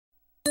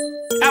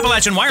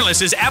Appalachian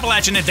Wireless is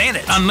Appalachian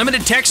Advantage.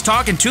 Unlimited text,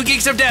 talk, and 2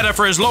 gigs of data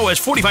for as low as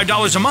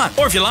 $45 a month.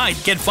 Or if you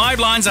like, get 5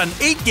 lines on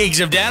 8 gigs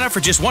of data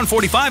for just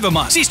 $145 a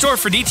month. See store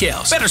for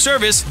details. Better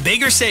service,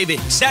 bigger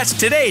savings. That's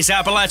today's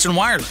Appalachian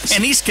Wireless,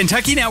 an East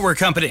Kentucky network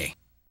company.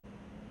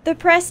 The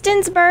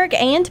Prestonsburg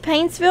and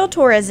Paintsville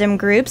tourism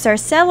groups are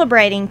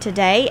celebrating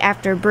today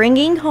after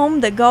bringing home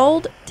the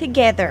gold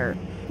together.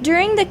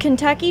 During the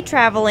Kentucky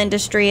Travel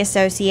Industry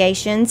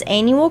Association's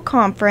annual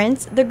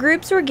conference, the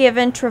groups were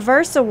given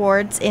Traverse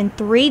Awards in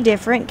 3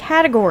 different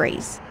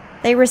categories.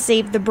 They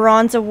received the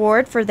Bronze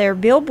Award for their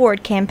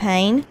billboard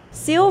campaign,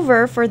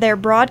 Silver for their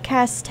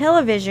broadcast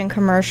television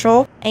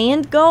commercial,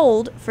 and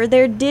Gold for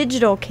their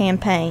digital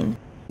campaign.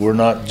 We're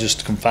not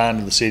just confined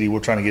to the city. We're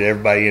trying to get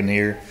everybody in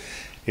here.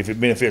 If it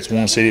benefits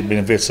one city, it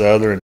benefits the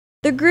other.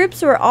 The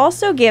groups were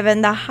also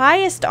given the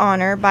highest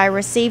honor by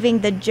receiving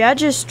the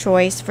Judge's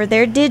Choice for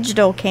their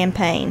digital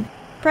campaign.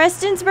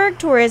 Prestonsburg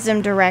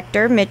Tourism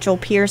Director Mitchell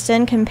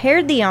Pearson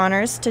compared the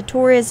honors to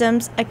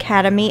tourism's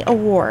Academy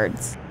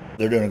Awards.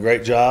 They're doing a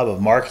great job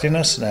of marketing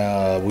us.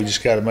 Now we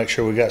just got to make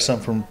sure we got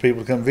something for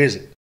people to come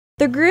visit.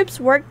 The groups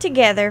worked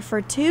together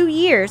for 2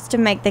 years to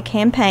make the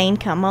campaign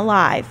come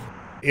alive.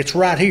 It's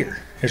right here.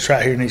 It's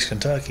right here in East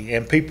Kentucky,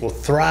 and people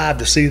thrive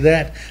to see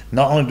that.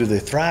 Not only do they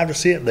thrive to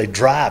see it, they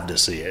drive to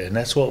see it, and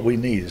that's what we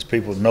need is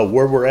people to know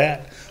where we're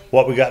at,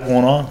 what we got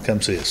going on. Come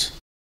see us.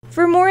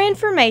 For more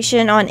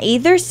information on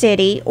either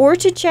city or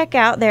to check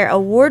out their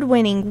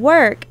award-winning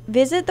work,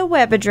 visit the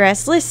web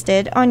address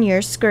listed on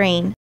your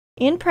screen.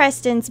 In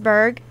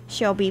Prestonsburg,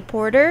 Shelby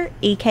Porter,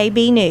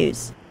 EKB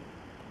News.